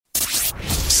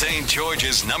St.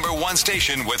 George's #1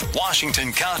 station with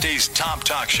Washington County's top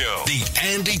talk show. The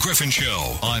Andy Griffin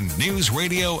Show on News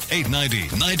Radio 890,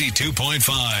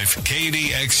 92.5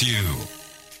 KDXU.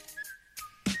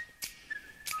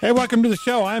 Hey, welcome to the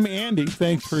show. I'm Andy.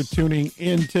 Thanks for tuning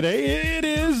in today. It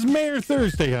is Mayor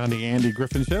Thursday on the Andy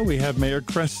Griffin Show. We have Mayor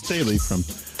Cress Staley from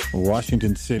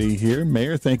Washington City here.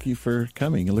 Mayor, thank you for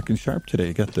coming. You're looking sharp today.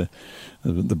 You got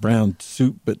the brown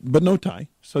suit, but no tie.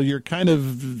 So you're kind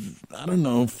of, I don't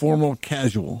know, formal,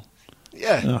 casual.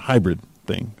 Yeah. Hybrid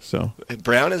thing. So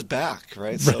brown is back,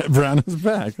 right? So. Brown is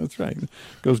back. That's right.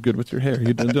 Goes good with your hair.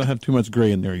 You don't have too much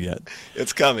gray in there yet.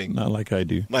 It's coming. Not like I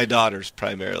do. My daughters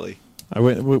primarily.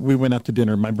 We went out to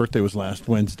dinner. My birthday was last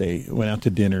Wednesday. Went out to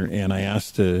dinner, and I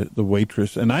asked the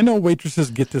waitress, and I know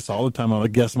waitresses get this all the time. I'll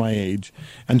guess my age,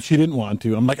 and she didn't want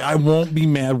to. I'm like, I won't be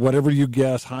mad. Whatever you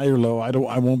guess, high or low,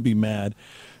 I won't be mad.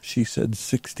 She said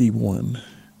 61.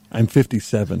 I'm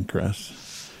 57,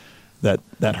 Cress. That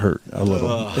hurt a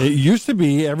little. It used to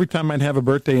be every time I'd have a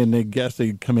birthday and they guess,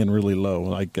 they'd come in really low.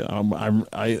 Like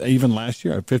I even last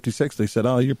year, I'm 56. They said,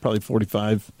 "Oh, you're probably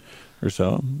 45." Or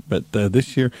so, but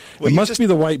this year it must be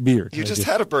the white beard. You just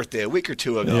had a birthday a week or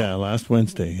two ago. Yeah, last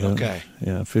Wednesday. Okay.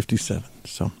 Yeah, 57.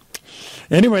 So,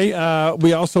 anyway,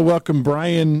 we also welcome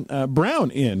Brian Brown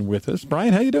in with us.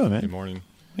 Brian, how you doing, man? Good morning.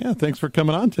 Yeah, thanks for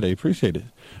coming on today. Appreciate it.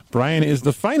 Brian is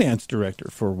the finance director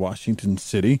for Washington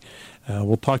City.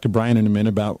 We'll talk to Brian in a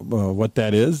minute about what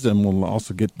that is, and we'll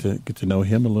also get to know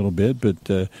him a little bit.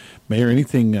 But Mayor,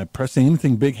 anything pressing,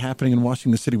 anything big happening in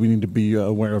Washington City we need to be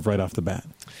aware of right off the bat?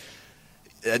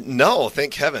 No,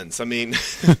 thank heavens. I mean,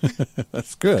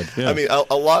 that's good. Yeah. I mean,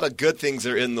 a lot of good things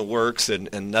are in the works,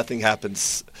 and nothing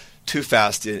happens too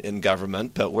fast in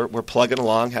government. But we're plugging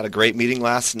along. Had a great meeting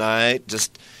last night.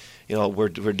 Just, we're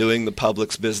doing the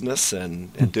public's business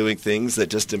and doing things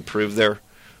that just improve their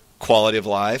quality of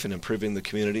life and improving the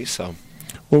community. So.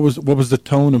 What was the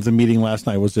tone of the meeting last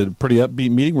night? Was it a pretty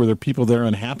upbeat meeting? Were there people there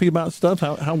unhappy about stuff?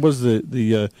 How was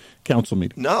the council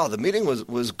meeting? No, the meeting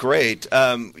was great.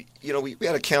 We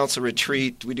had a council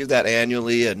retreat. We do that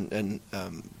annually, and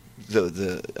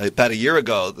about a year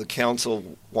ago, the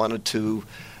council wanted to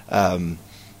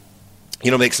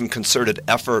make some concerted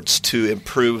efforts to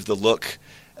improve the look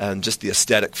and just the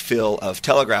aesthetic feel of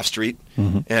Telegraph Street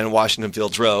and Washington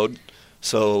Fields Road.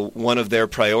 So one of their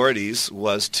priorities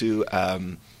was to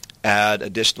add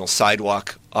additional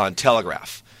sidewalk on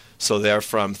Telegraph. So they're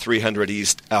from 300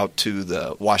 East out to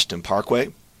the Washington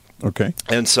Parkway. Okay.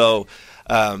 And so,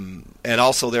 and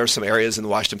also there are some areas in the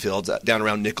Washington Fields down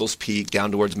around Nichols Peak,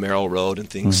 down towards Merrill Road and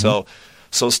things. So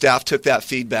staff took that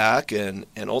feedback and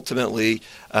ultimately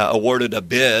awarded a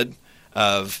bid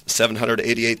of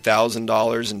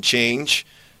 $788,000 and change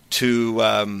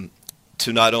to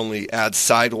not only add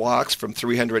sidewalks from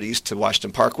 300 East to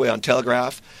Washington Parkway on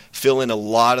Telegraph, fill in a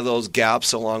lot of those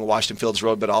gaps along Washington Fields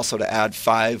Road, but also to add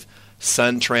 5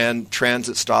 Suntran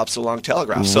transit stops along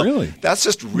Telegraph. Really? So that's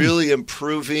just really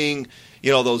improving,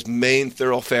 those main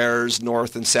thoroughfares,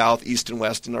 north and south, east and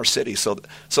west in our city. So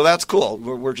that's cool.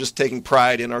 We're just taking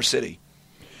pride in our city.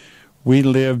 We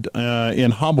lived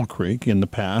in Hobble Creek in the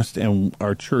past, and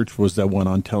our church was that one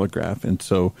on Telegraph. And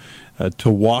so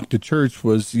to walk to church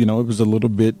was, it was a little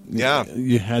bit,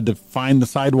 you had to find the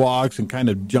sidewalks and kind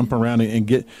of jump around and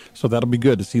get, so that'll be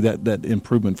good to see that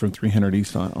improvement from 300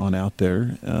 East on out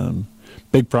there.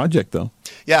 Big project, though.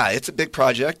 Yeah, it's a big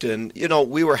project, and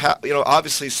we were,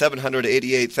 obviously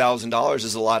 $788,000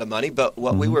 is a lot of money, but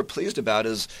what we were pleased about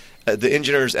is the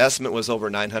engineer's estimate was over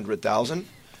 $900,000.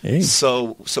 Hey.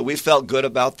 So we felt good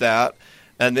about that,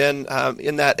 and then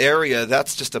in that area,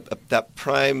 that's just that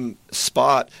prime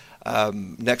spot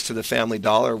next to the Family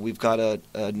Dollar. We've got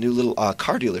a new little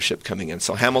car dealership coming in.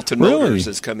 So Hamilton Motors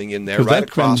is coming in there, right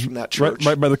across from that church,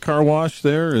 right by the car wash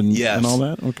there, and all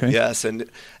that. Okay. Yes, and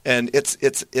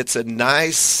it's a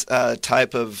nice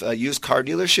type of used car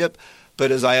dealership. But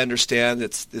as I understand,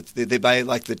 they buy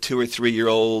like the 2 or 3 year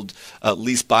old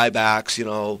lease buybacks,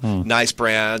 nice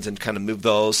brands, and kind of move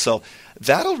those. So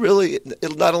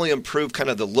it'll not only improve kind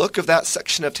of the look of that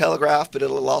section of Telegraph, but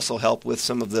it'll also help with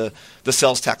some of the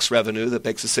sales tax revenue that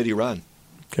makes the city run.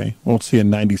 Okay, won't see a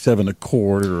 '97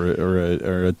 Accord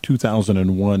or a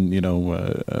 2001,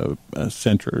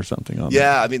 Sentra or something on.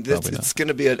 Yeah, I mean, it's going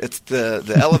to be it's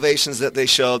the elevations that they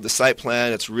showed, the site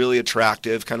plan. It's really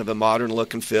attractive, kind of a modern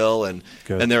look and feel, and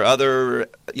their other,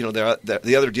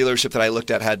 the other dealership that I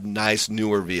looked at had nice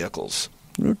newer vehicles.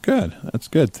 Oh, good. That's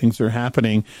good. Things are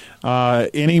happening.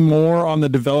 Any more on the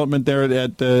development there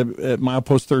at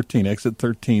milepost 13, exit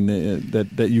 13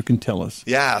 that you can tell us?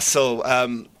 Yeah.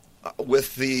 So.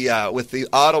 With the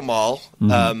Auto Mall,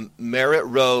 Merritt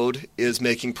Road is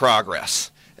making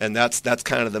progress, and that's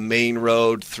kind of the main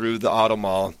road through the auto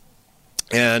mall.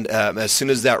 And as soon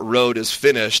as that road is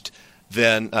finished,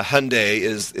 then Hyundai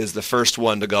is the first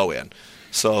one to go in.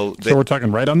 So we're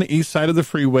talking right on the east side of the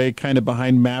freeway, kind of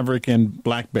behind Maverick and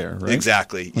Black Bear, right?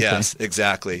 Exactly. Okay. Yes,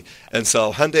 exactly. And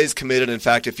so Hyundai's committed. In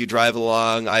fact, if you drive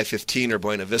along I-15 or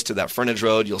Buena Vista, that frontage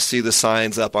road, you'll see the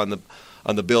signs up on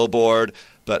the billboard.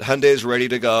 But Hyundai's ready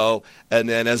to go. And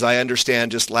then, as I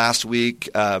understand, just last week,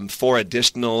 4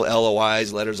 additional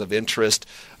LOIs, letters of interest,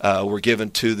 were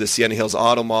given to the Sienna Hills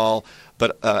Auto Mall.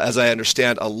 But as I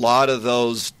understand, a lot of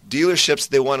those dealerships,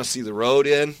 they want to see the road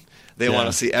in. They want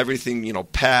to see everything,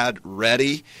 pad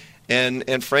ready.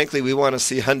 And frankly, we want to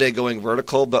see Hyundai going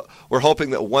vertical. But we're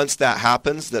hoping that once that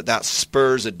happens, that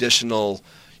spurs additional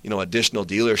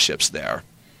dealerships there.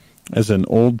 As an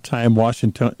old-time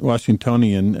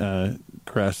Washingtonian,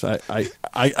 Chris, I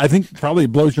think probably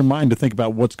it blows your mind to think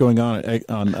about what's going on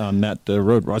that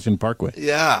road, Washington Parkway.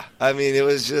 Yeah. I mean, it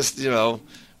was just,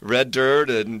 red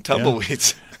dirt and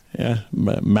tumbleweeds. Yeah,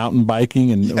 mountain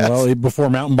biking, and well, before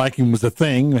mountain biking was a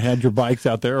thing, you had your bikes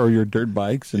out there or your dirt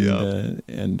bikes,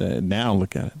 and now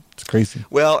look at it, it's crazy.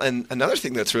 Well, and another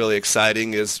thing that's really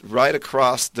exciting is right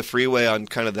across the freeway on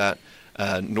kind of that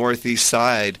northeast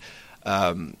side,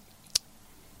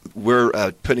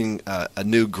 we're putting a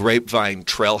new grapevine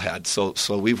trailhead.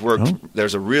 So we've worked.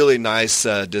 There's a really nice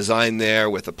design there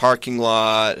with a parking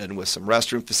lot and with some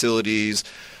restroom facilities.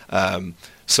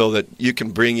 So that you can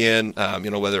bring in, I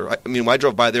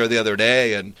drove by there the other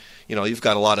day, and you've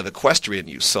got a lot of equestrian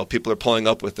use. So people are pulling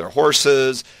up with their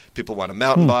horses. People want to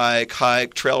mountain bike,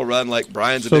 hike, trail run. Like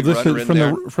Brian's a big runner in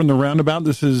there. From the roundabout,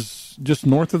 this is just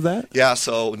north of that. Yeah,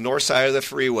 so north side of the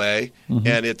freeway,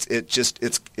 and it's a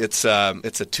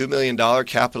 $2 million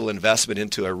capital investment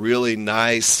into a really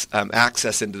nice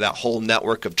access into that whole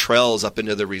network of trails up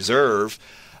into the reserve,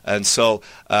 and so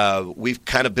we've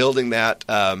kind of building that.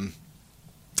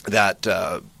 That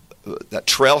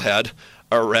trailhead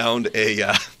around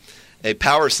a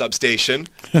power substation,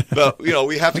 but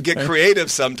we have to get creative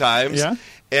sometimes. Yeah.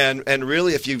 And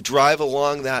really, if you drive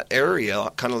along that area,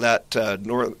 kind of that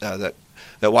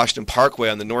that Washington Parkway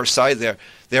on the north side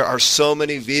there are so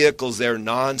many vehicles there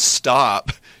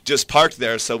nonstop, just parked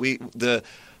there. So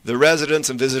the residents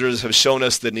and visitors have shown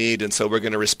us the need, and so we're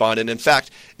going to respond. And in fact,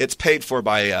 it's paid for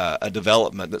by a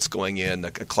development that's going in,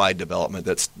 a Clyde development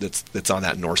that's on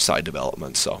that north side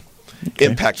development. So,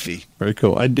 impact fee. Very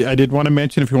cool. I did want to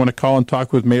mention, if you want to call and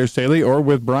talk with Mayor Saley or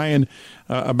with Brian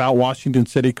about Washington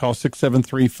City, call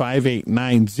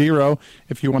 673-5890.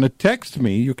 If you want to text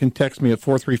me, you can text me at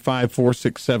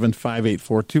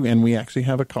 435-467-5842. And we actually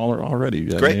have a caller already.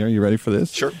 Great. Mayor, you ready for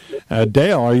this? Sure.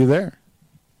 Dale, are you there?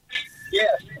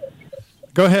 Yes.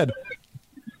 Go ahead.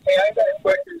 Hey, I got a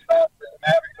question about the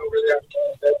Maverick over there.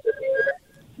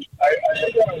 I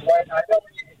know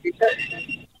you said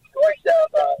going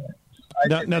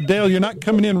down. Now, Dale, you're not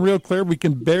coming in real clear. We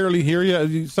can barely hear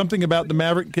you. Something about the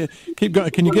Maverick. Keep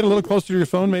going. Can you get a little closer to your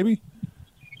phone, maybe? Can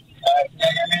you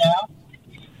hear me now?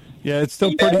 Yeah, it's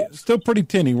still pretty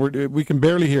tinny. We can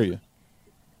barely hear you.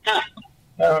 I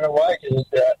don't know why.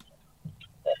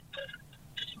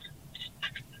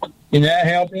 Can that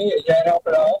help me? Does that help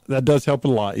at all? That does help a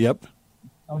lot, yep.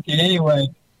 Okay, anyway,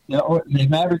 the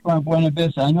Maverick on Buena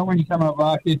Vista, I know when you come up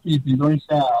I-50, if you're going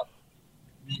south,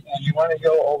 and you want to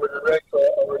go over the Richter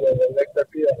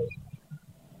Field,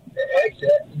 the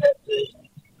exit, the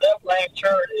left lane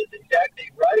turn is exactly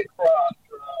right across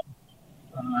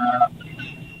from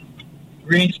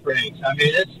Green Springs. I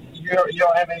mean, you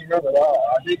don't have any room at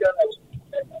all.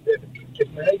 If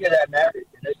they get that Maverick,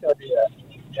 there's going to be a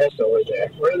mess over there.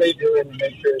 What are they doing to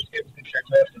make sure it skips the check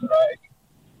left and right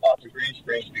off the Green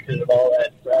Springs because of all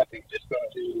that traffic just going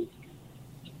to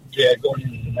going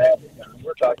into the Maverick? I mean,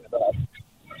 we're talking about,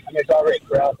 it's already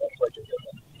crowded. That's what you're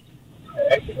doing.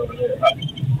 Exit over there.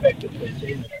 Exit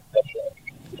 15 there. That's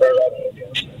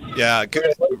Yeah,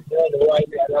 good. The white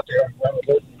man out there in front of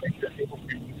us and make sure people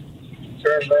can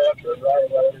turn left or right,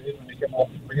 whatever it is when they come off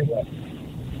the freeway.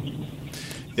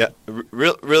 Yeah,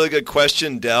 really good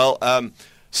question, Del.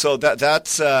 So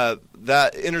that's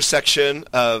that intersection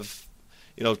of,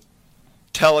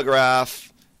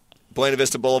 Telegraph, Buena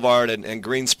Vista Boulevard, and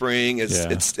Green Spring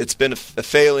it's been a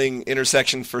failing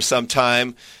intersection for some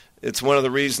time. It's one of the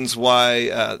reasons why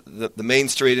the Main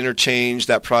Street interchange,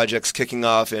 that project's kicking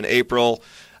off in April.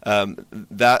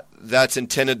 That's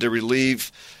intended to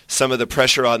relieve some of the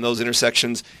pressure on those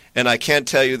intersections. And I can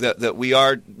tell you that we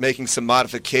are making some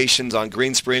modifications on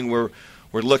Green Spring. We're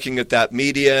looking at that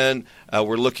median.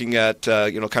 We're looking at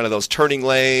kind of those turning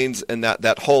lanes and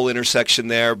that whole intersection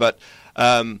there. But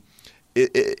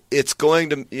it's going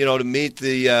to to meet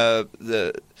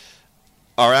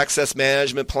our access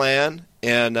management plan,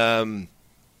 and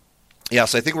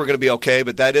so I think we're going to be okay.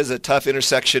 But that is a tough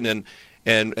intersection,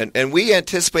 and we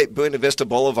anticipate Buena Vista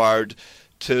Boulevard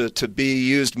to be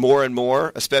used more and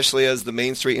more, especially as the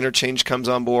Main Street interchange comes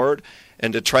on board,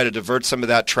 and to try to divert some of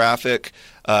that traffic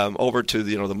over to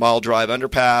the Mall Drive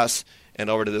underpass and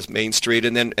over to this Main Street,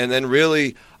 and then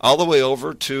really all the way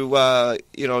over to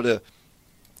to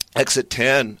exit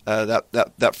 10,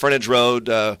 that frontage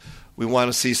road. We want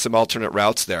to see some alternate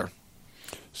routes there.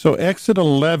 So exit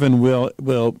 11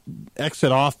 will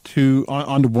exit off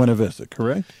onto Buena Vista,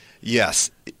 correct?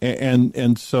 Yes.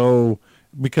 And so,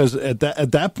 because at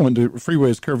that point the freeway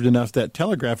is curved enough that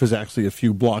Telegraph is actually a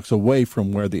few blocks away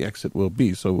from where the exit will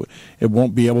be, so it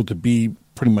won't be able to be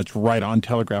pretty much right on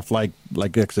Telegraph like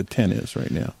exit 10 is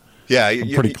right now. Yeah,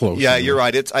 pretty close. Yeah, you're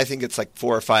right. I think it's like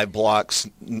 4 or 5 blocks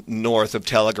north of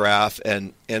Telegraph,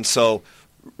 and so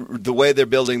the way they're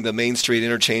building the Main Street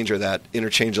interchange, or that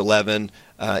interchange 11,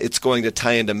 it's going to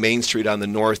tie into Main Street on the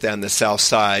north and the south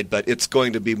side, but it's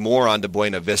going to be more onto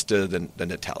Buena Vista than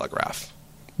to Telegraph.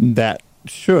 That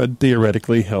should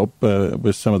theoretically help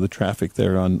with some of the traffic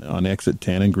there on exit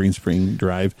 10 and Green Spring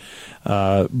Drive.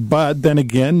 But then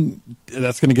again,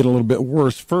 that's going to get a little bit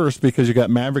worse first, because you got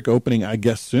Maverick opening, I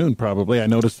guess, soon probably. I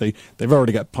noticed they've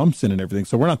already got pumps in and everything,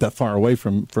 so we're not that far away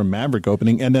from Maverick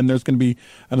opening. And then there's going to be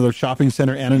another shopping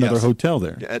center and another hotel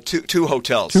there. Yeah, two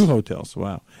hotels. 2 hotels,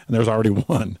 wow. And there's already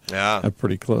one. Yeah.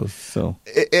 Pretty close. So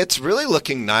it's really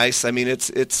looking nice. I mean,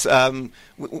 it's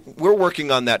we're working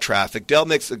on that traffic. Dale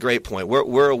makes a great point.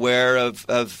 We're aware of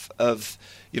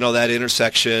that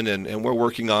intersection, and we're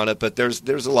working on it, but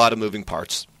there's a lot of moving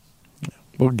parts.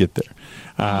 We'll get there.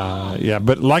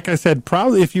 But like I said,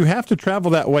 probably if you have to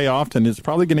travel that way often, it's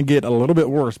probably going to get a little bit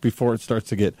worse before it starts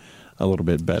to get a little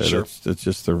bit better. Sure. That's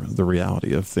just the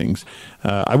reality of things.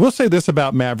 I will say this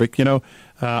about Maverick.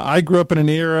 I grew up in an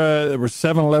era, there were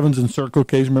 7-Elevens and Circle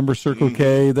K's. Remember Circle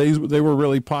K? They were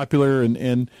really popular,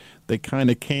 and they kind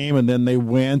of came and then they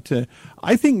went.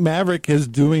 I think Maverick is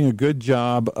doing a good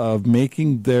job of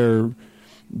making their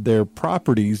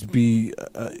properties be.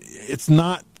 It's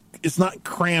not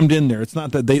crammed in there. It's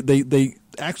not that they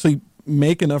actually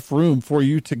make enough room for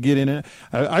you to get in it.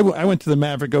 I went to the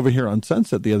Maverick over here on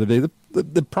Sunset the other day.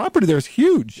 The property there is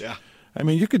huge. Yeah. I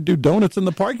mean, you could do donuts in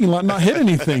the parking lot and not hit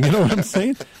anything. You know what I'm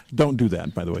saying? Don't do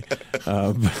that, by the way.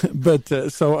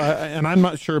 And I'm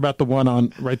not sure about the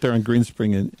one right there on Green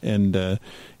Spring and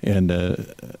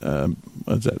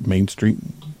what's that, Main Street?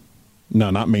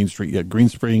 No, not Main Street yet. Green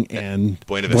Spring and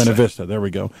Buena Vista. There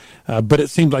we go. But it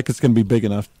seems like it's going to be big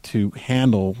enough to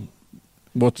handle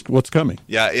what's coming.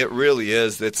 Yeah, it really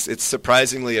is. It's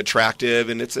surprisingly attractive,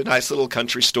 and it's a nice little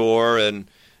country store,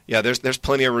 and yeah, there's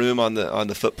plenty of room on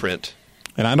the footprint.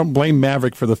 And I don't blame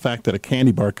Maverick for the fact that a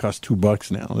candy bar costs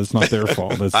 $2 now. It's not their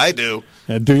fault. I do.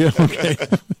 Do you? Okay.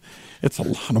 It's a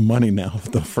lot of money now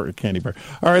for a candy bar.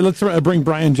 All right, let's bring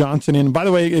Brian Johnson in. By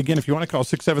the way, again, if you want to call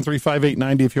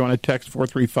 673-5890, if you want to text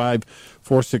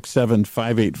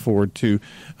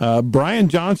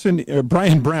 435-467-5842.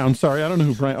 Brian Brown, sorry, I don't know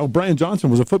who Brian. Oh, Brian Johnson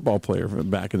was a football player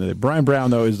back in the day. Brian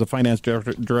Brown, though, is the finance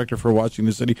director for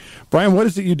Washington City. Brian, what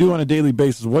is it you do on a daily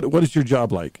basis? What is your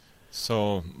job like?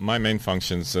 So my main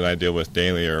functions that I deal with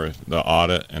daily are the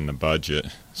audit and the budget.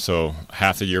 So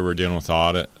half the year we're dealing with the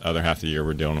audit, other half the year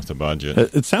we're dealing with the budget.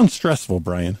 It sounds stressful,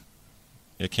 Brian.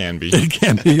 It can be. It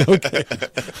can be, okay.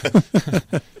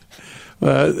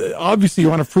 Obviously, you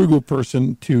want a frugal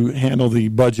person to handle the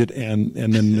budget and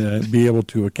then be able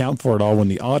to account for it all when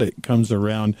the audit comes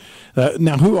around.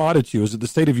 Now, who audits you? Is it the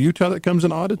state of Utah that comes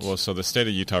and audits? Well, so the state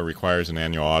of Utah requires an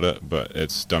annual audit, but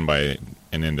it's done by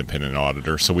an independent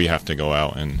auditor. So we have to go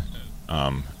out and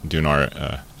do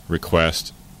our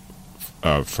request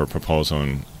for proposal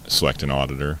and select an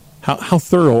auditor. How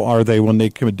thorough are they when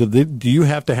they come? Do you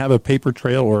have to have a paper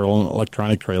trail or an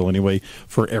electronic trail anyway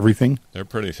for everything? They're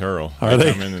pretty thorough. Are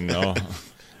they? Come in and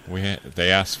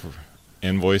they ask for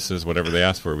invoices, whatever they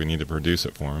ask for, we need to produce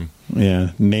it for them.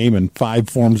 Yeah, name and 5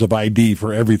 forms of ID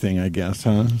for everything, I guess,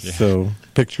 huh? Yeah. So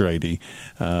picture ID.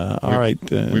 All right.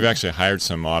 We've actually hired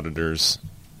some auditors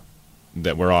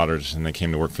that were auditors, and they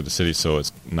came to work for the city, so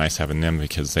it's nice having them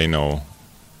because they know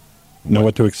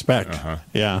what to expect. Uh-huh.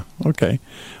 Yeah, okay.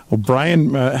 Well,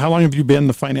 Brian, how long have you been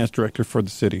the finance director for the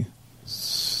city?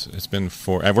 It's been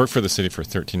 4. I've worked for the city for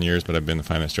 13 years, but I've been the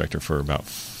finance director for about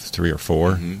 3 or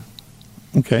 4. Mm-hmm.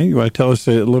 Okay, you want to tell us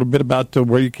a little bit about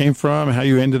where you came from and how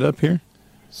you ended up here?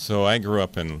 So I grew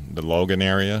up in the Logan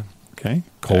area. Okay,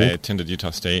 cold. I attended Utah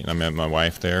State, and I met my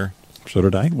wife there. So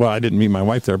did I. Well, I didn't meet my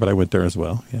wife there, but I went there as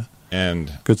well, yeah.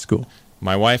 And good school.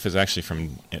 My wife is actually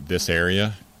from this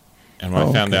area, and when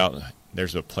I found out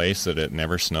there's a place that it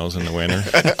never snows in the winter.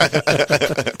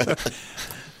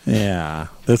 Yeah,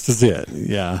 this is it.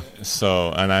 Yeah.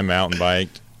 So, and I mountain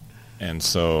biked, and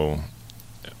so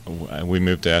we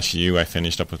moved to SU. I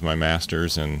finished up with my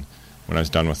master's, and when I was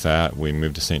done with that, we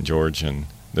moved to St. George, and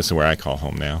this is where I call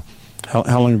home now.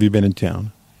 How long have you been in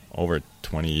town? Over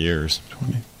 20 years.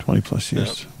 20 plus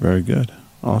years. Yep. Very good.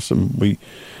 Awesome.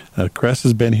 Cress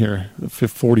has been here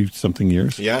 40-something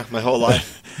years. Yeah, my whole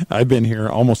life. I've been here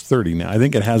almost 30 now. I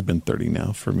think it has been 30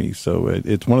 now for me. So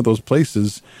it's one of those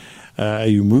places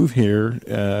you move here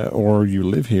or you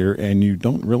live here, and you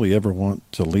don't really ever want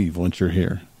to leave once you're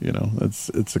here. You know,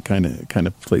 it's a kind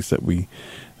of place that we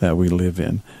live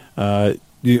in.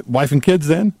 Wife and kids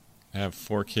then? I have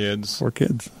 4 kids. 4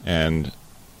 kids. And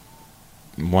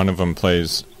one of them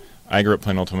plays... I grew up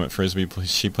playing Ultimate Frisbee.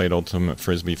 She played Ultimate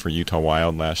Frisbee for Utah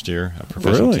Wild last year, a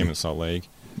professional team in Salt Lake.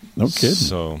 No kidding.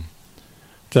 So,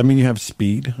 does that mean you have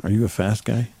speed? Are you a fast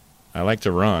guy? I like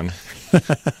to run.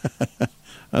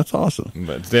 That's awesome.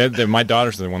 But my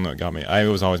daughters are the one that got me. I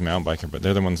was always a mountain biker, but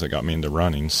they're the ones that got me into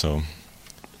running. So,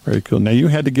 very cool. Now, you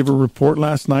had to give a report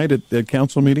last night at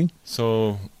council meeting?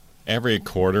 So, every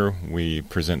quarter we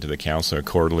present to the council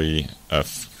a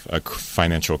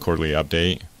financial quarterly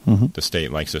update. Mm-hmm. The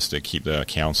state likes us to keep the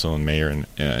council and mayor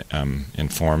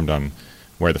informed on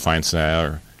where the fines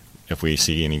are, if we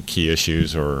see any key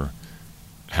issues or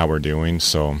how we're doing.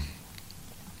 So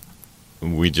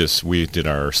we did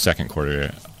our second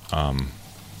quarter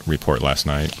report last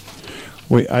night.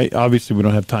 Obviously we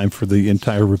don't have time for the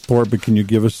entire report, but can you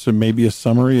give us maybe a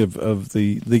summary of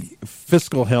the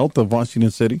fiscal health of Washington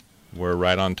City? We're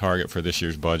right on target for this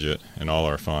year's budget and all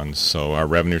our funds. So our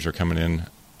revenues are coming in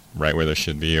right where they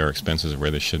should be. Our expenses are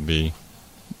where they should be.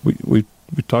 We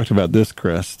talked about this,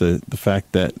 Chris, the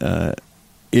fact that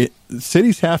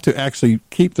cities have to actually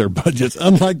keep their budgets,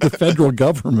 unlike the federal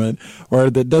government, where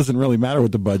that doesn't really matter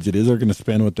what the budget is. They're going to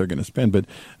spend what they're going to spend. But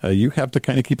you have to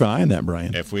kind of keep an eye on that,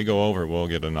 Brian. If we go over, we'll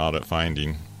get an audit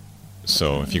finding.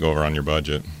 So if you go over on your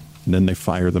budget. And then they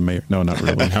fire the mayor. No, not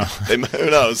really. No. Who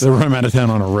knows? They run him out of town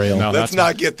on a rail. No, let's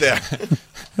not get there.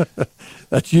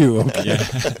 That's you. Okay.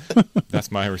 Yeah.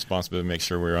 That's my responsibility to make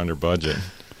sure we're under budget.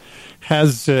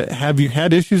 Have you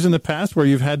had issues in the past where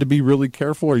you've had to be really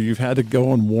careful, or you've had to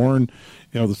go and warn,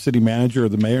 the city manager or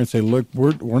the mayor and say, look,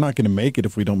 we're not going to make it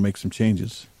if we don't make some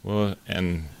changes? Well,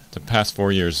 in the past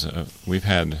 4 years, we've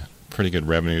had pretty good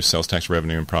revenue, sales tax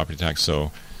revenue and property tax.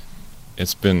 So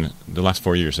it's been, the last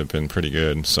 4 years have been pretty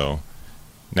good. So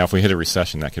now if we hit a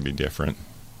recession, that could be different.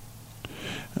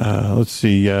 Let's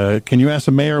see. Can you ask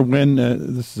the mayor when,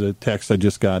 this is a text I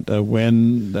just got,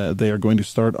 when they are going to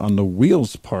start on the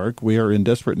Wheels Park? We are in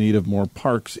desperate need of more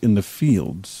parks in the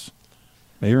fields.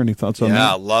 Mayor, any thoughts on that?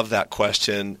 Yeah, I love that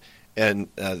question. And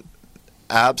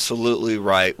absolutely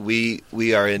right. We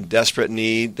are in desperate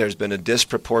need. There's been a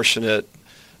disproportionate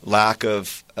lack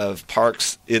of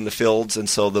parks in the fields. And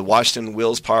so the Washington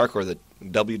Wheels Park, or the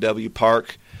WW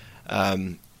Park,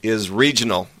 is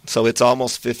regional, so it's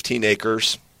almost 15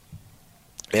 acres,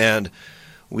 and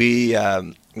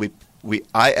I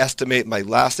estimate, my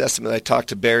last estimate I talked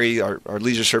to Barry, our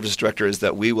leisure service director, is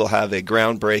that we will have a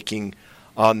groundbreaking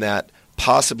on that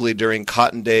possibly during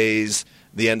Cotton Days,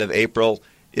 the end of April.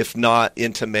 If not,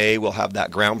 into May, we'll have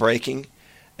that groundbreaking,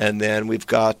 and then we've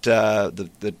got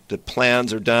the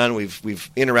plans are done. We've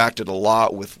interacted a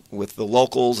lot with the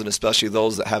locals, and especially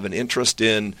those that have an interest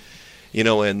in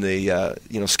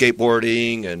the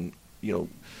skateboarding and,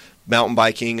 mountain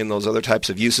biking and those other types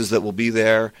of uses that will be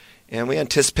there. And we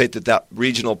anticipate that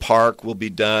regional park will be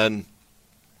done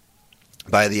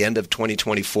by the end of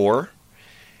 2024.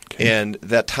 Okay. And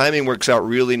that timing works out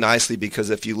really nicely because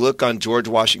if you look on George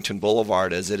Washington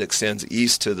Boulevard as it extends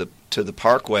east to the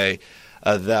parkway,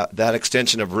 that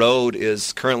extension of road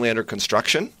is currently under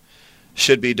construction,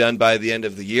 should be done by the end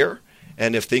of the year.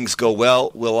 And if things go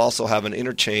well, we'll also have an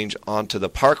interchange onto the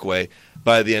parkway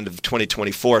by the end of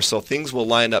 2024. So things will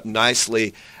line up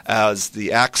nicely as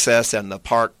the access and the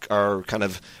park are kind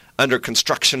of under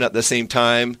construction at the same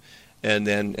time, and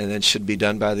then should be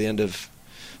done by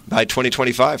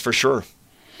 2025 for sure.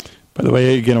 By the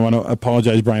way, again, I want to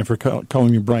apologize, Brian, for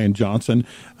calling you Brian Johnson.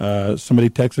 Somebody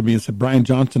texted me and said Brian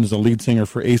Johnson is a lead singer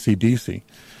for AC/DC.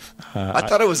 I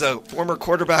thought it was a former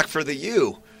quarterback for the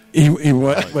U. He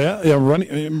was, well, yeah,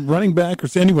 running back,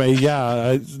 or anyway,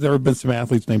 yeah. There have been some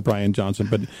athletes named Brian Johnson,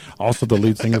 but also the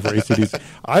lead singer for AC/DC.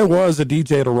 I was a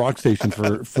DJ at a rock station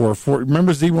for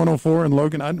remember Z104 in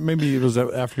Logan? Maybe it was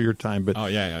after your time, but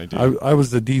I do. I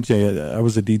was a DJ. I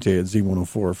was a DJ at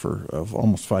Z104 for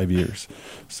almost 5 years,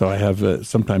 so I have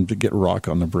sometimes to get rock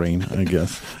on the brain, I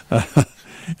guess.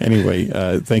 Anyway,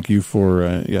 thank you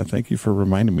for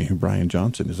reminding me who Brian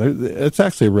Johnson is. It's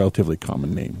actually a relatively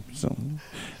common name. So,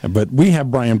 but we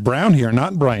have Brian Brown here,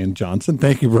 not Brian Johnson.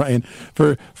 Thank you, Brian,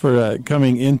 for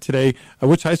coming in today.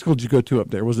 Which high school did you go to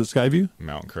up there? Was it Skyview?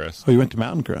 Mountain Crest. Oh, you went to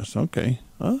Mountain Crest. Okay.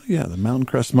 Oh, yeah, the Mountain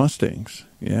Crest Mustangs.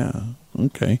 Yeah.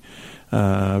 Okay.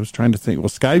 I was trying to think. Well,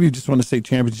 Skyview just won a state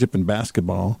championship in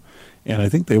basketball. And I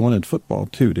think they wanted football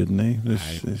too, didn't they?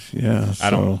 I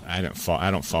don't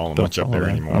follow much up there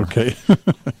anymore. Okay.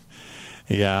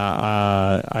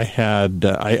 Yeah,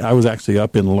 I was actually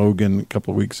up in Logan a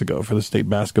couple of weeks ago for the state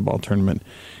basketball tournament,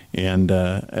 and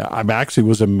I actually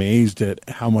was amazed at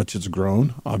how much it's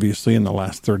grown. Obviously, in the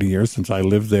last 30 years since I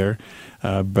lived there,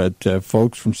 but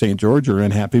folks from St. George are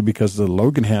unhappy because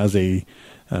Logan has the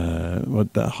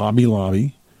Hobby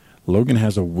Lobby, Logan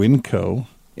has a Winco,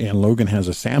 and Logan has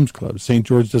a Sam's Club. St.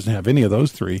 George doesn't have any of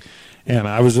those three. And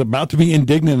I was about to be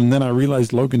indignant, and then I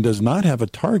realized Logan does not have a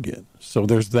Target. So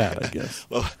there's that, I guess.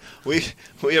 Well, we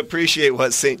appreciate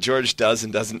what St. George does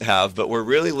and doesn't have, but we're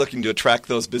really looking to attract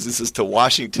those businesses to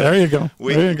Washington. There you go.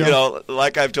 There you go. You know,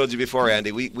 like I've told you before,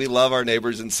 Andy, we love our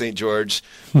neighbors in St. George,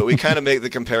 but we kind of make the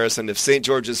comparison. If St.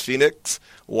 George is Phoenix,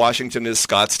 Washington is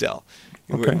Scottsdale.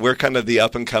 Okay. We're kind of the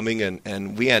up-and-coming,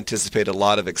 and we anticipate a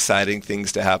lot of exciting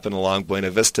things to happen along Buena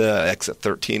Vista, Exit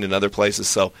 13, and other places.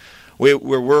 So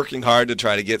we're working hard to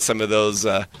try to get some of those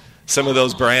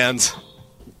brands.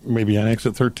 Maybe on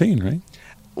Exit 13, right?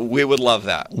 We would love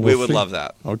that. We would love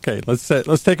that. Okay, let's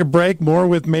take a break. More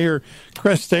with Mayor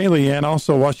Cress Staley and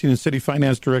also Washington City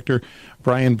Finance Director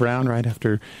Brian Brown right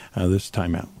after this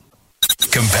timeout.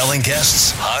 Compelling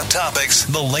guests, hot topics,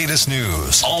 the latest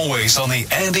news. Always on the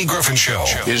Andy Griffin Show.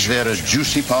 Is there a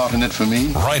juicy part in it for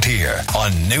me? Right here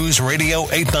on News Radio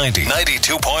 890,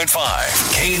 92.5,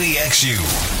 KDXU,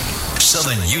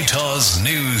 Southern Utah's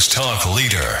news talk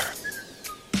leader.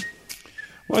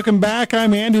 Welcome back.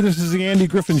 I'm Andy. This is the Andy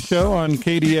Griffin Show on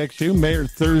KDXU, Mayor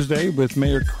Thursday with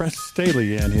Mayor Cress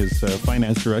Staley and his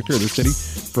finance director of the city,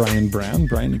 Brian Brown.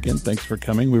 Brian, again, thanks for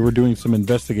coming. We were doing some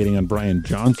investigating on Brian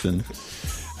Johnson.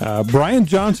 Brian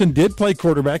Johnson did play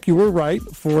quarterback. You were right,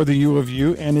 for the U of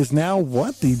U, and is now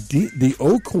what, the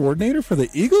O coordinator for the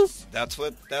Eagles? That's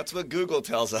what Google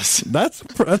tells us. That's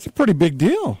a pretty big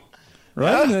deal.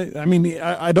 Right? Yeah. I mean,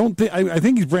 I don't think. I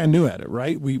think he's brand new at it,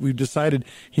 right? We decided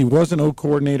he was an O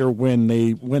coordinator when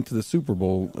they went to the Super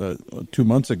Bowl 2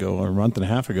 months ago or a month and a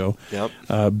half ago. Yep.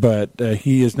 But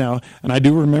he is now, and I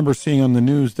do remember seeing on the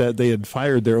news that they had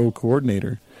fired their O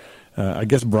coordinator. I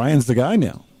guess Brian's the guy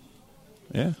now.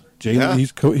 Yeah. Jalen,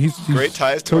 he's great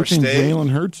ties to our state. Coaching Jalen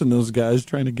Hurts and those guys,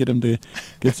 trying to get him to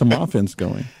get some offense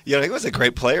going. Yeah, he was a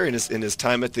great player in his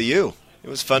time at the U. It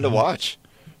was fun to watch.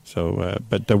 So,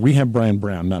 but we have Brian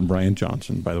Brown, not Brian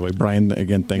Johnson, by the way. Brian,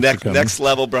 again, thanks for coming. Next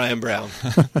level Brian Brown.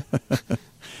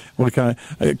 I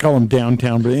call him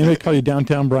Downtown. Anybody call you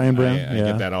Downtown Brian Brown? I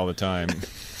get that all the time.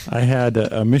 I had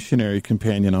a missionary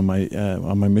companion on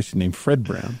my mission named Fred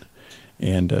Brown.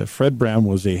 And Fred Brown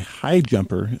was a high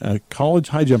jumper, a college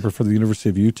high jumper for the University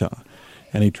of Utah.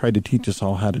 And he tried to teach us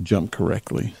all how to jump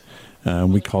correctly.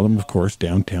 We called him, of course,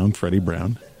 Downtown Freddie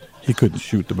Brown. He couldn't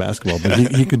shoot the basketball, but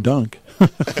he could dunk.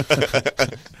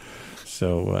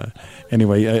 So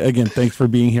anyway, again, thanks for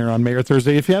being here on Mayor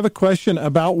Thursday. If you have a question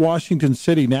about Washington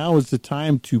City, now is the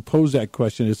time to pose that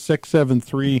question. It's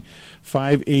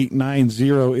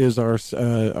 673-5890 is our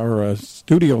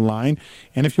studio line.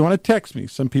 And if you want to text me,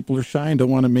 some people are shy and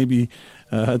don't want to maybe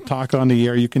talk on the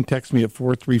air, you can text me at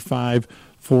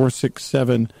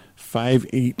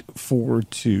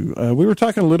 435-467-5842. We were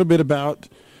talking a little bit about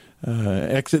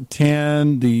Exit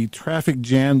 10, the traffic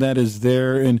jam that is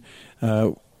there, and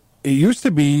it used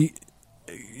to be,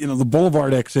 the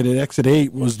Boulevard exit at Exit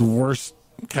 8 was the worst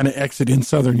kind of exit in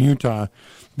southern Utah,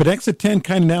 but Exit 10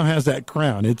 kind of now has that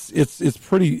crown. It's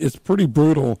pretty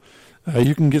brutal.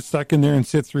 You can get stuck in there and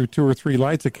sit through 2 or 3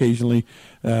 lights occasionally.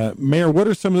 Mayor, what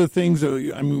are some of the things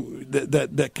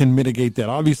that can mitigate that?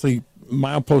 Obviously,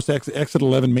 milepost exit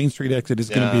 11, Main Street exit is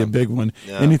going to be a big one.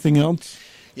 Yeah. Anything else?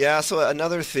 Yeah, so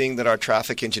another thing that our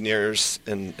traffic engineers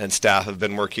and staff have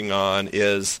been working on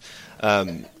is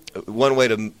one way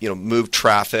to move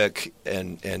traffic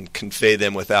and convey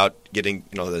them without getting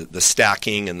the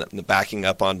stacking and the backing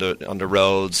up onto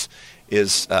roads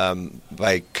is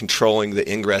by controlling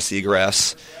the ingress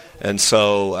egress. And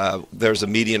so there's a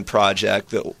median project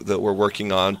that we're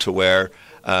working on to where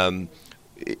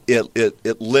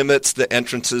it limits the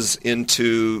entrances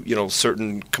into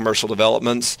certain commercial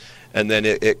developments, and then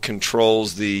it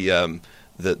controls the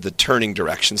turning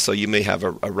direction. So you may have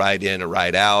a ride in, a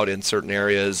ride out in certain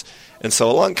areas. And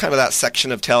so along kind of that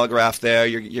section of Telegraph there,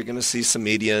 you're going to see some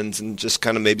medians and just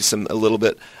kind of maybe a little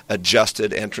bit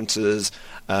adjusted entrances.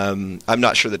 I'm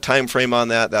not sure the time frame on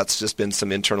that. That's just been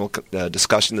some internal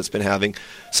discussion that's been having.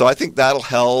 So I think that'll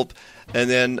help. And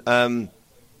then,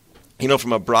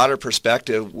 from a broader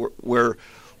perspective, we're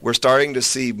starting to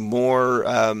see more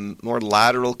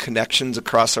lateral connections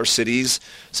across our cities.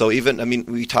 So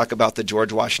we talk about the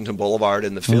George Washington Boulevard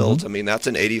in the Fields. Mm-hmm. That's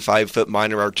an 85-foot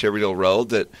minor arterial road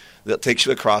that takes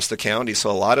you across the county.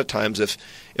 So a lot of times if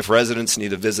residents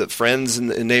need to visit friends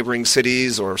in neighboring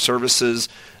cities or services,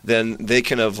 then they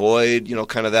can avoid,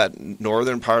 kind of that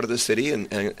northern part of the city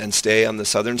and stay on the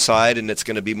southern side, and it's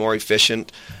going to be more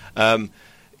efficient.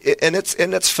 And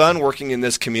it's fun working in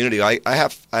this community. I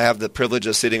have the privilege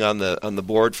of sitting on the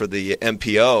board for the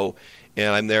MPO,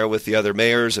 and I'm there with the other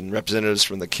mayors and representatives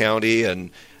from the county and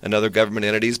other government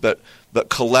entities. But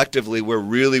collectively, we're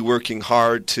really working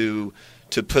hard to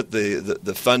put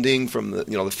the funding from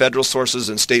the federal sources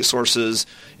and state sources.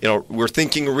 We're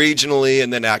thinking regionally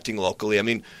and then acting locally.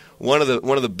 One of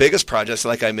the biggest projects,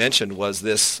 like I mentioned, was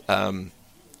this.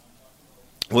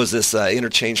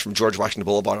 Interchange from George Washington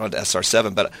Boulevard onto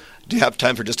SR7. But do you have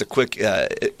time for just a quick,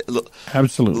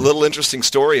 absolutely, little interesting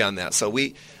story on that? So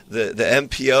the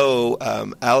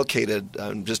MPO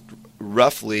allocated just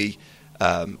roughly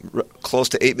close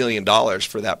to $8 million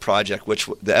for that project, which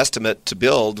the estimate to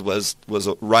build was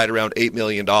right around $8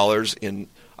 million in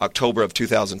October of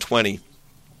 2020.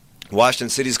 Washington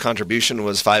City's contribution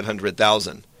was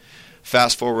 $500,000.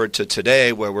 Fast forward to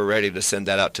today, where we're ready to send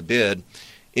that out to bid.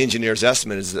 Engineers'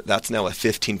 estimate is that's now a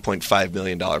 $15.5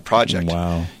 million project.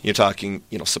 Wow. You're talking,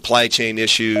 supply chain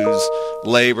issues,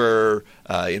 labor,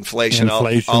 inflation,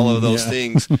 all of those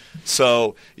things.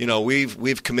 So,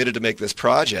 we've committed to make this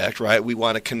project, right? We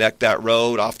want to connect that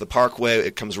road off the Parkway.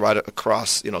 It comes right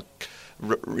across,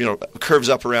 curves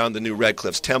up around the new Red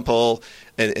Cliffs Temple,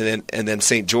 and then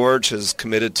St. George has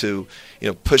committed to,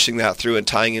 pushing that through and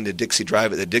tying into Dixie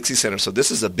Drive at the Dixie Center. So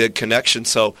this is a big connection.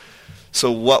 So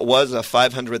what was a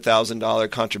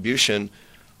 $500,000 contribution,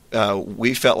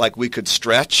 we felt like we could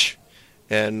stretch,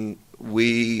 and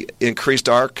we increased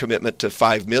our commitment to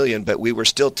 $5 million, but we were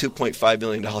still $2.5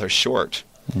 million short.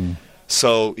 Mm.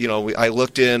 So, I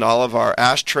looked in all of our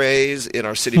ashtrays in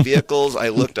our city vehicles. I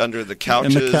looked under the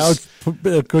couches. And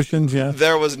the couch cushions, yeah.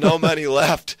 There was no money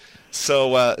left.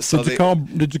 So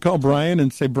did you call Brian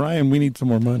and say, Brian, we need some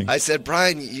more money? I said,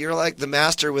 Brian, you're like the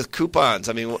master with coupons.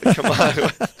 Come on.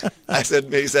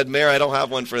 He said, Mayor, I don't have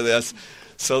one for this.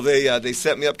 So they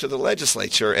sent me up to the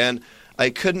legislature, and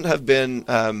I couldn't have been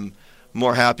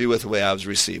more happy with the way I was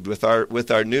received with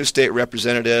our new state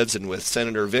representatives and with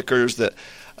Senator Vickers. That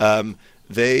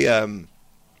they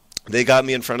got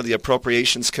me in front of the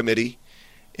Appropriations Committee,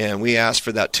 and we asked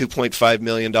for that $2.5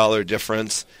 million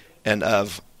difference, and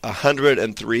of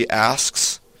 103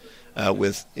 asks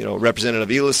with Representative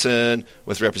Elison,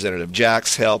 with Representative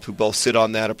Jack's help, who both sit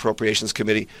on that Appropriations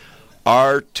Committee.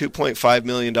 Our $2.5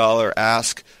 million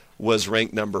ask was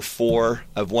ranked number 4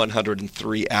 of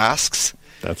 103 asks.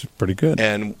 That's pretty good.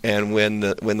 And when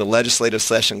the legislative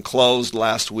session closed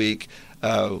last week,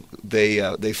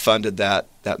 they funded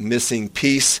that missing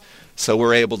piece. So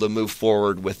we're able to move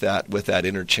forward with that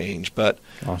interchange. But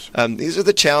awesome. These are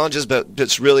the challenges, but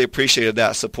it's really appreciated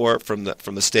that support from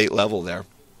the state level there.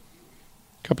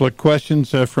 A couple of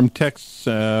questions from texts.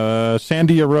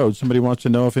 Sandia Road. Somebody wants to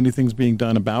know if anything's being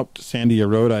done about Sandia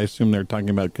Road. I assume they're talking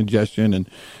about congestion, and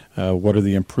what are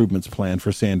the improvements planned for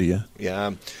Sandia?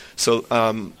 Yeah. So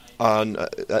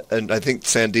and I think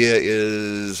Sandia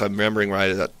is, I'm remembering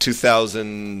right,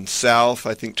 2000 South,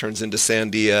 I think, turns into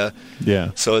Sandia.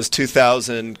 Yeah. So as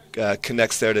 2000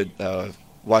 connects there to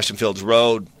Washington Fields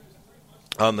Road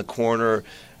on the corner,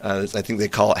 I think they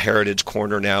call it Heritage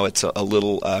Corner now. It's a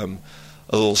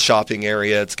little shopping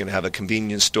area. It's going to have a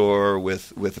convenience store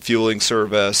with a fueling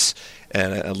service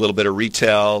and a little bit of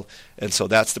retail. And so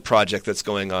that's the project that's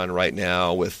going on right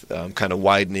now with kind of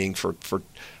widening for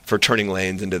turning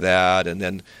lanes into that. And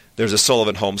then there's a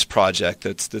Sullivan Homes project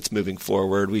that's moving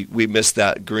forward. We missed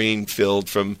that green field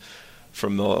from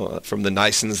the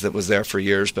Nisons that was there for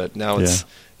years, but now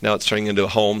it's turning into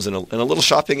homes and a little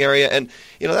shopping area. And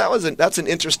that's an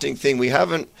interesting thing. We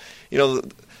haven't,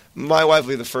 my wife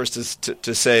will be the first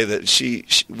to say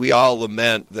that we all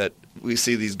lament that we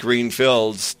see these green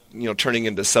fields, turning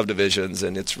into subdivisions,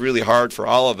 and it's really hard for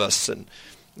all of us. And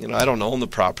I don't own the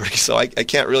property, so I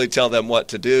can't really tell them what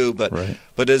to do. But Right.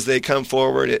 but as they come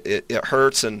forward, it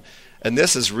hurts, and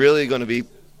this is really going to be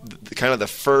kind of the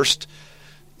first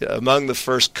among the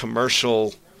first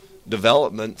commercial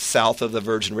development south of the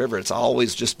Virgin River. It's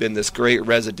always just been this great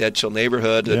residential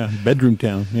neighborhood. Yeah, bedroom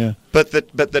town. Yeah. But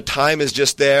the time is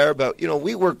just there. But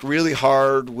we worked really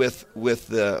hard with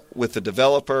the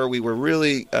developer. We were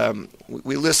really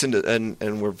we listened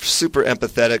and were super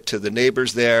empathetic to the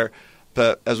neighbors there.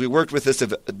 But as we worked with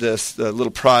this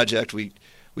little project, we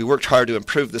worked hard to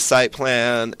improve the site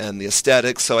plan and the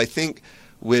aesthetics. So I think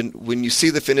when you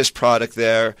see the finished product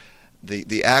there,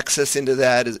 the access into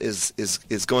that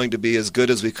is going to be as good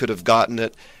as we could have gotten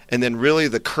it. And then really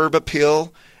the curb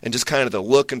appeal and just kind of the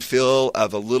look and feel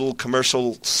of a little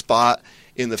commercial spot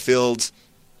in the fields,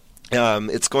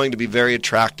 it's going to be very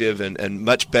attractive and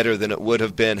much better than it would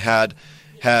have been had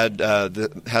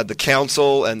the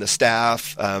council and the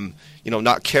staff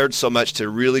not cared so much to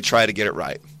really try to get it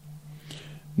right.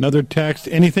 Another text,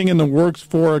 anything in the works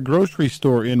for a grocery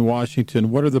store in Washington?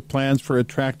 What are the plans for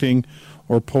attracting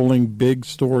or pulling big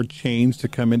store chains to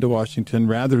come into Washington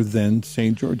rather than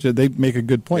St. George? They make a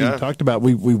good point. Yeah. You talked about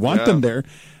we want them there.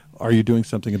 Are you doing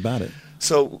something about it?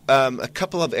 So a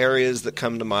couple of areas that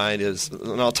come to mind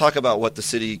and I'll talk about what the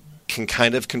city can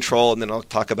kind of control, and then I'll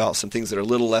talk about some things that are a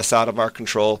little less out of our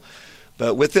control.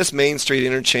 But with this Main Street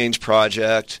Interchange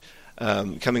project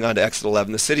coming onto Exit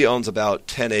 11, the city owns about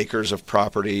 10 acres of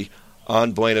property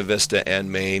on Buena Vista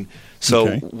and Main.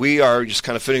 So we are just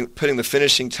kind of putting the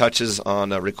finishing touches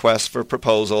on a request for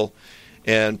proposal.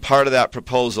 And part of that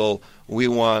proposal, we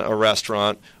want a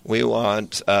restaurant, we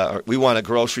want a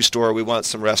grocery store, we want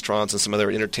some restaurants and some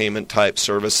other entertainment type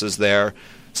services there.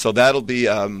 So that'll be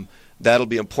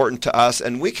important to us,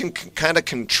 and we can kind of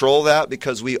control that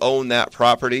because we own that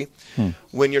property.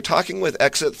 When you're talking with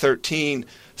Exit 13,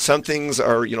 some things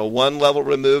are one level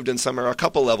removed and some are a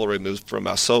couple level removed from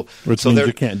us. Which means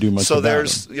you can't do much. So about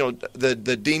there's it.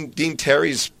 The Dean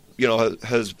Terry's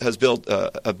has built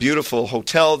a beautiful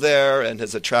hotel there and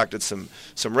has attracted some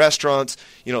restaurants.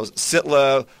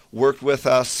 Sitla worked with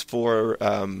us for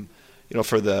the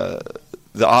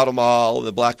Auto Mall,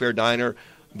 the Black Bear Diner.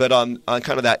 But on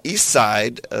kind of that east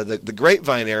side, the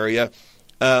Grapevine area,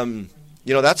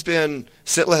 that's been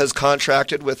Sitla has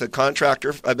contracted with a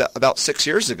contractor about 6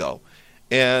 years ago,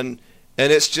 and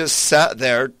it's just sat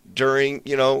there during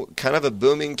kind of a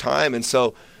booming time, and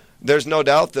so there's no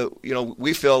doubt that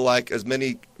we feel like as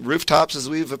many rooftops as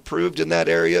we've approved in that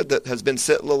area that has been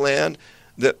Sitla land,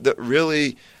 that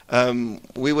really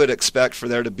we would expect for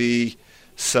there to be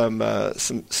some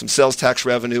sales tax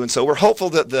revenue, and so we're hopeful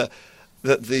that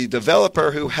the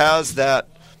developer who has that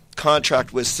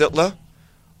contract with Sitla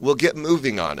will get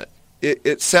moving on it.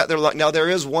 It's sat there long. Now there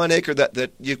is 1 acre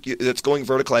that's going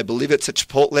vertical. I believe it's a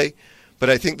Chipotle, but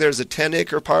I think there's a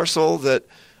 10-acre parcel that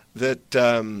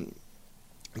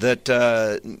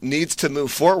needs to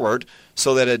move forward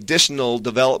so that additional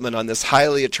development on this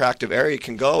highly attractive area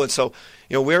can go. And so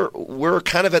we're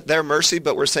kind of at their mercy,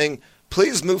 but we're saying,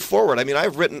 please move forward. I mean,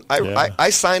 I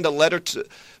signed a letter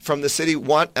from the city.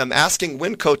 I'm asking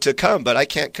Winco to come, but I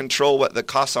can't control what the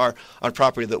costs are on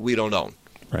property that we don't own.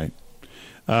 Right.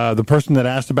 The person that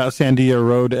asked about Sandia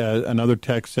Road, another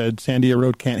text said, Sandia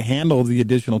Road can't handle the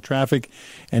additional traffic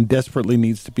and desperately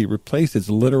needs to be replaced. It's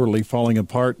literally falling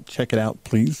apart. Check it out,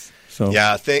 please. So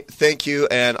yeah, thank you.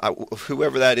 And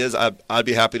whoever that is, I'd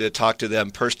be happy to talk to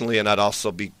them personally, and I'd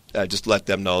also be just let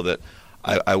them know that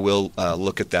I will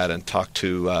look at that and talk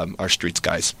to our streets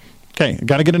guys. Okay,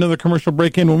 got to get another commercial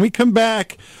break in. When we come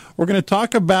back, we're going to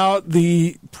talk about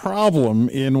the problem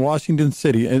in Washington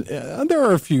City. And there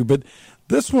are a few, but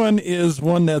this one is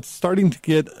one that's starting to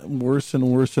get worse and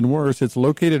worse and worse. It's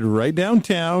located right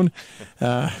downtown.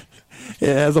 It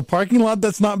has a parking lot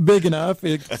that's not big enough.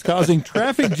 It's causing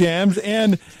traffic jams,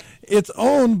 and it's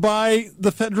owned by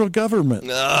the federal government.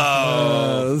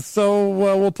 No. So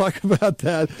we'll talk about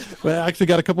that. We actually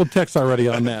got a couple of texts already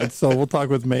on that. So we'll talk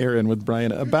with Mayor and with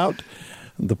Brian about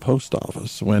the post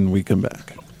office when we come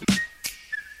back.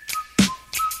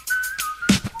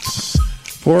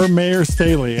 Poor Mayor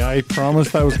Staley. I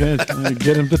promised I was going to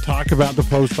get him to talk about the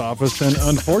post office, and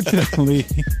unfortunately,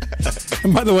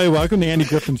 and by the way, welcome to Andy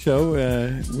Griffin Show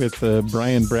with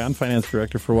Brian Brown, Finance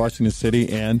Director for Washington City,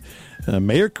 and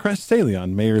Mayor Cress Staley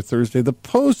on Mayor Thursday. The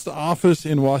post office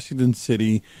in Washington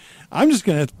City, I'm just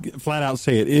going to flat out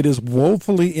say it. It is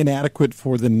woefully inadequate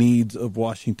for the needs of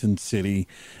Washington City,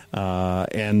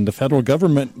 and the federal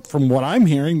government, from what I'm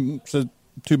hearing, said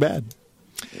too bad.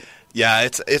 Yeah,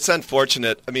 it's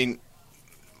unfortunate. I mean,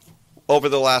 over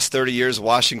the last 30 years,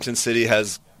 Washington City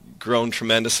has grown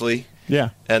tremendously. Yeah.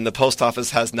 And the post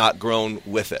office has not grown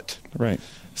with it. Right.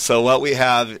 So what we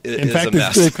have is a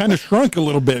mess. They've kind of shrunk a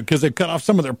little bit because they cut off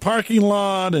some of their parking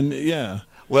lot and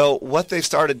Well, what they've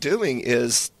started doing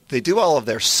is they do all of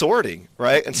their sorting,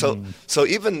 right? And so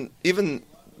even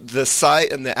the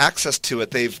site and the access to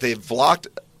it, they've blocked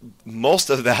most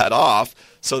of that off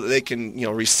so that they can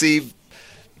receive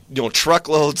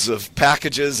truckloads of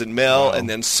packages and mail and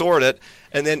then sort it,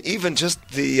 and then even just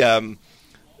the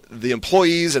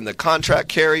employees and the contract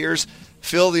carriers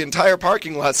fill the entire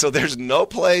parking lot, so there's no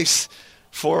place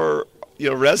for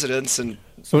residents and.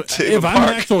 So if I'm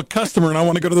an actual customer and I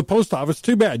want to go to the post office,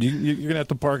 too bad. You're going to have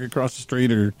to park across the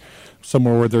street or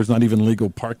somewhere where there's not even legal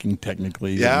parking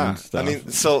technically. Yeah, I mean,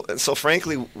 so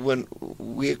frankly, when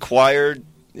we acquired,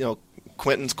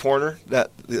 Quentin's Corner,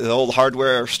 that the old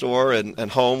hardware store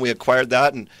and home, we acquired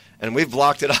that and we've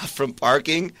blocked it off from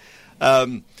parking.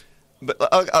 But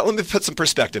let me put some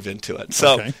perspective into it.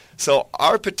 So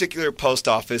our particular post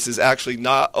office is actually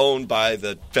not owned by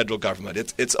the federal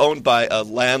government. It's owned by a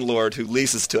landlord who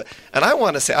leases to it. And I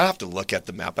want to say, I have to look at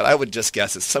the map, but I would just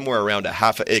guess it's somewhere around a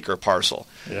half an acre parcel.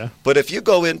 Yeah. But if you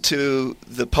go into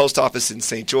the post office in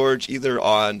St. George, either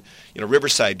on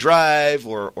Riverside Drive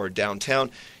or downtown,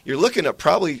 you're looking at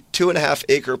probably 2.5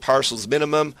 acre parcels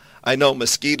minimum. I know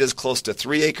Mesquite is close to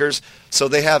 3 acres, so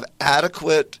they have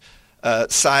adequate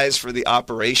size for the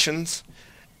operations.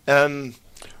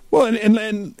 Well,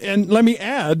 and let me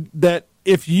add that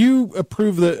if you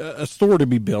approve a store to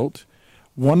be built,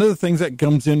 one of the things that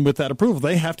comes in with that approval,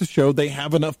 they have to show they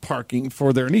have enough parking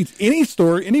for their needs. Any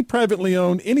store, any privately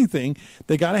owned anything,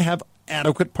 they got to have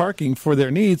adequate parking for their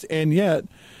needs, and yet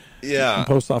the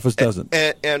post office doesn't.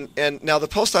 And now the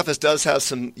post office does have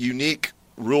some unique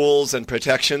rules and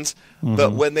protections,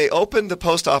 but when they opened the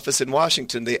post office in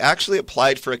Washington, they actually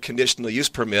applied for a conditional use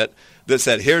permit that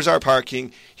said, here's our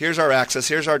parking, here's our access,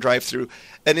 here's our drive-through.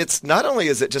 And it's not only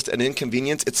is it just an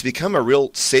inconvenience, it's become a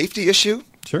real safety issue.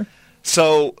 Sure.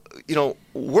 So,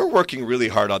 we're working really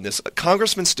hard on this.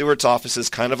 Congressman Stewart's office is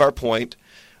kind of our point.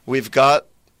 We've got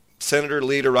Senator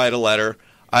Lee to write a letter.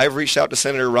 I've reached out to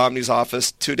Senator Romney's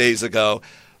office 2 days ago.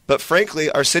 But frankly,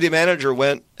 our city manager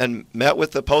went and met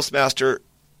with the postmaster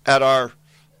at our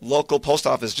local post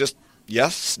office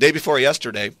day before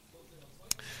yesterday.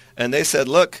 And they said,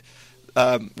 look,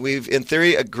 we've in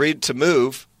theory agreed to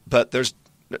move, but there's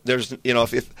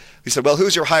if he said, well,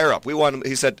 who's your higher up?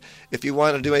 He said, if you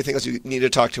want to do anything else, you need to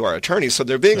talk to our attorney. So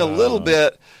they're being a little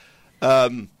bit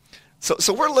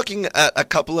so we're looking at a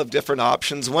couple of different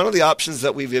options. One of the options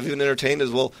that we've even entertained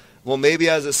is, well, maybe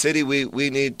as a city we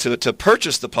need to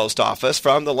purchase the post office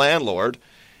from the landlord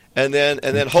and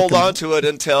then hold on to it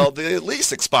until the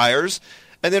lease expires.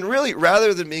 And then really,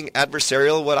 rather than being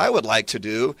adversarial, what I would like to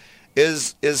do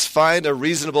is find a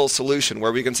reasonable solution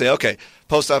where we can say, okay,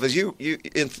 post office,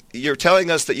 you're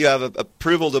telling us that you have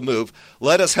approval to move.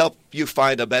 Let us help you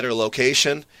find a better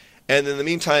location. And in the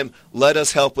meantime, let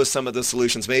us help with some of the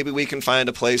solutions. Maybe we can find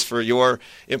a place for your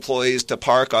employees to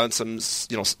park on some,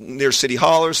 near City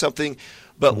Hall or something.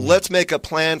 But let's make a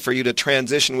plan for you to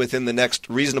transition within the next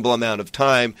reasonable amount of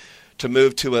time to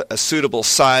move to a suitable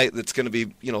site that's going to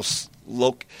be,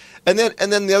 local. And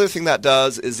then the other thing that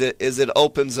does is it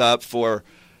opens up for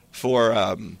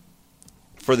the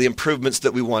improvements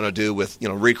that we want to do with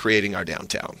recreating our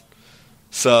downtown.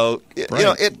 So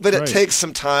it takes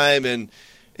some time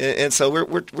and so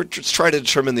we're just trying to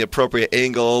determine the appropriate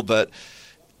angle, but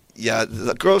yeah,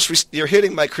 the grocery. You're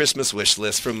hitting my Christmas wish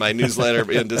list from my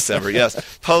newsletter in December.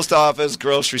 Yes, post office,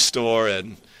 grocery store,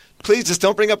 and please just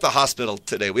don't bring up the hospital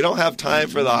today. We don't have time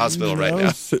for the hospital right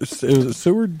now.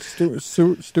 Steward,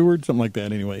 something like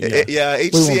that. Anyway,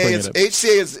 HCA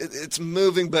it's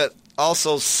moving, but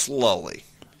also slowly.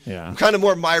 Yeah, kind of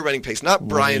more my running pace, not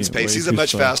Brian's pace. He's a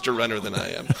much faster runner than I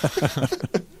am.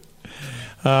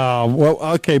 Well,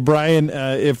 okay, Brian.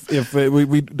 If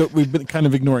we've been kind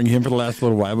of ignoring him for the last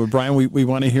little while, but Brian, we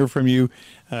want to hear from you.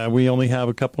 We only have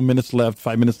a couple minutes left,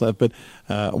 5 minutes left, but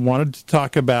wanted to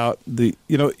talk about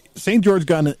St. George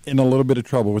got in a little bit of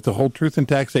trouble with the whole truth and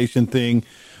taxation thing,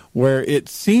 where it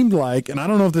seemed like, and I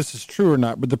don't know if this is true or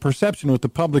not, but the perception with the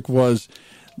public was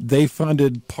they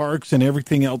funded parks and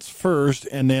everything else first,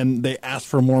 and then they asked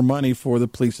for more money for the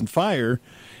police and fire.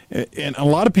 And a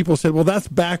lot of people said, well, that's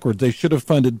backwards. They should have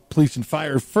funded police and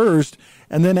fire first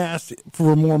and then asked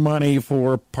for more money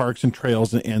for parks and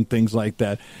trails and things like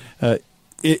that.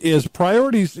 Is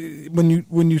priorities,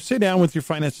 when you sit down with your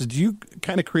finances, do you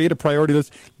kind of create a priority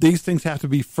list? These things have to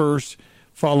be first,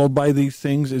 followed by these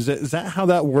things. Is that how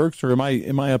that works, or am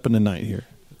I up in the night here?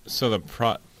 So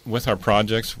with our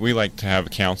projects, we like to have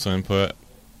council input.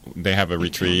 They have a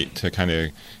retreat to kind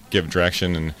of give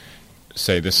direction, and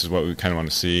say this is what we kind of want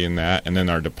to see in that, and then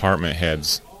our department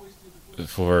heads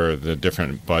for the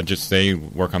different budgets, they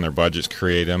work on their budgets,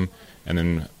 create them, and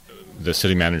then the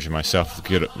city manager and myself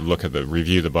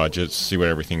review the budgets, see what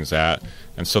everything's at.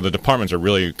 And so the departments are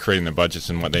really creating the budgets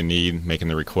and what they need, making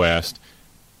the request,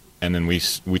 and then we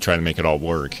try to make it all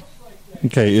work.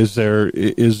 Okay, is there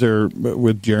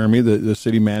with Jeremy, the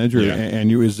city manager, and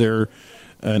you, is there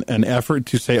an effort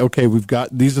to say, okay,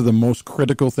 these are the most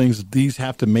critical things, these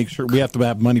have to make sure, we have to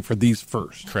have money for these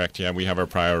first? Correct, yeah, we have our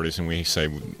priorities, and we say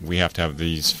we have to have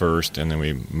these first, and then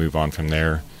we move on from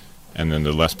there. And then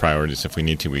the less priorities, if we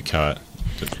need to, we cut.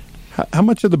 How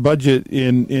much of the budget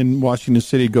in Washington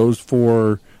City goes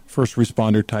for first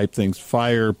responder type things,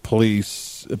 fire,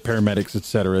 police, paramedics, et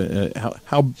cetera?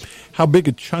 How big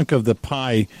a chunk of the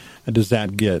pie does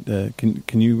that get?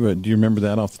 Can you do you remember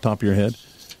that off the top of your head?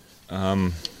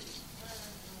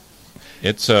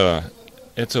 It's a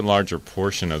larger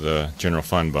portion of the general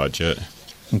fund budget.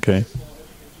 Okay.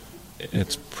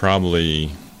 It's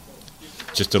probably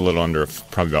just a little under,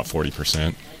 probably about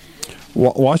 40%.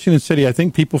 Washington City, I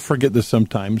think people forget this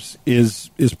sometimes, is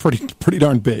pretty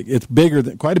darn big. It's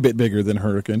quite a bit bigger than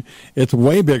Hurricane. It's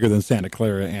way bigger than Santa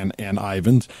Clara and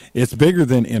Ivins. It's bigger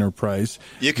than Enterprise.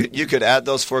 You could add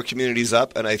those 4 communities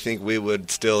up, and I think we would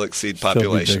still exceed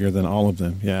population. Still be bigger than all of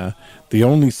them. Yeah. The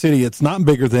only city it's not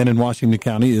bigger than in Washington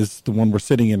County is the one we're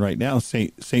sitting in right now,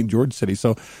 St. George City.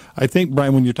 So I think,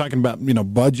 Brian, when you're talking about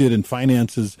budget and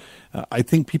finances, I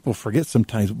think people forget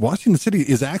sometimes Washington City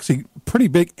is actually pretty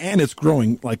big, and it's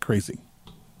growing like crazy.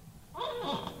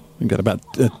 We've got about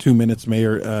 2 minutes,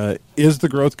 Mayor. Is the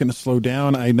growth going to slow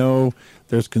down? I know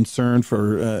there's concern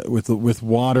for with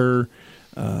water.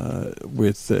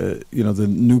 With the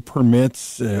new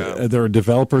permits, there are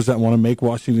developers that want to make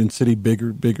Washington City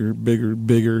bigger.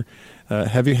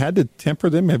 Have you had to temper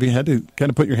them? Have you had to kind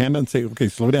of put your hand on and say, okay,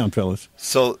 slow down, fellas?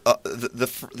 So the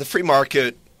free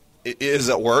market is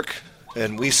at work,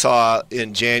 and we saw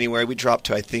in January we dropped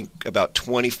to I think about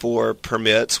 24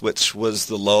 permits, which was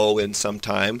the low in some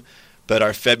time. But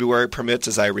our February permits,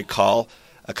 as I recall,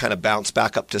 kind of bounced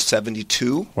back up to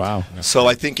 72. Wow. So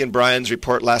I think in Brian's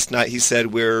report last night, he said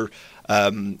we're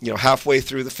halfway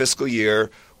through the fiscal year.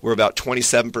 We're about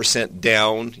 27%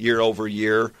 down year over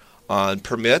year on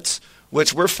permits,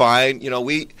 which we're fine.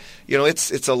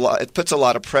 It's a lot. It puts a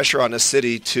lot of pressure on a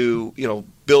city to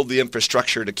build the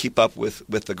infrastructure to keep up with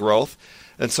the growth,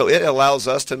 and so it allows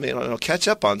us to catch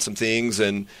up on some things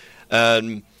and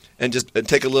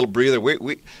take a little breather.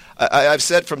 I've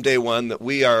said from day one that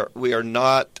we are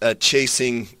not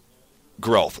chasing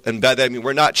growth, and by that I mean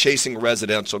we're not chasing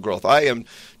residential growth. I am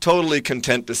totally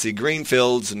content to see green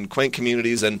fields and quaint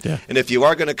communities, and if you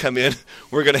are going to come in,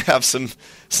 we're going to have some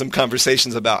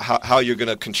conversations about how you're going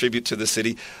to contribute to the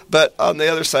city. But on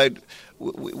the other side,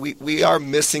 we are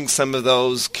missing some of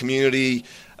those community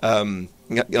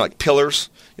like pillars.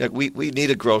 We need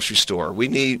a grocery store. We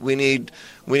need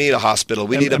a hospital.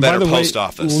 We need a better post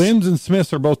office. Lynn's and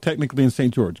Smith's are both technically in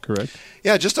St. George, correct?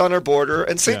 Yeah, just on our border.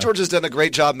 And St. George has done a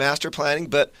great job master planning,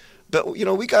 but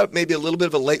we got maybe a little bit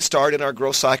of a late start in our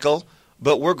growth cycle.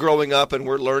 But we're growing up and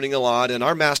we're learning a lot, and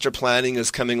our master planning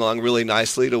is coming along really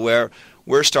nicely to where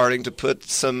we're starting to put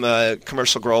some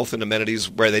commercial growth and amenities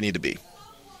where they need to be.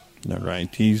 All right.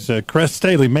 He's Cress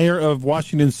Staley, mayor of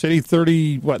Washington City,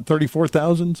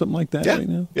 34,000, something like that right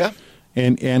now? Yeah.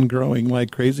 And growing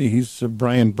like crazy. He's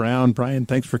Brian Brown. Brian,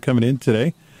 thanks for coming in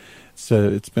today.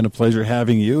 It's been a pleasure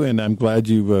having you, and I'm glad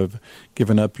you've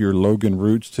given up your Logan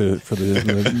roots for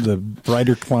the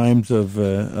brighter climes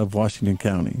of Washington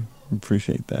County.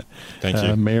 Appreciate that. Thank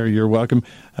you. Mayor, you're welcome.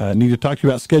 Need to talk to you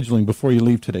about scheduling before you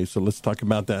leave today, so let's talk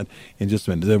about that in just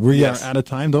a minute. We are out of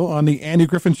time, though, on the Andy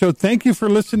Griffin Show. Thank you for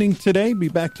listening today. Be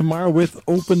back tomorrow with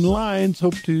Open Lines.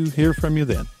 Hope to hear from you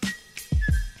then.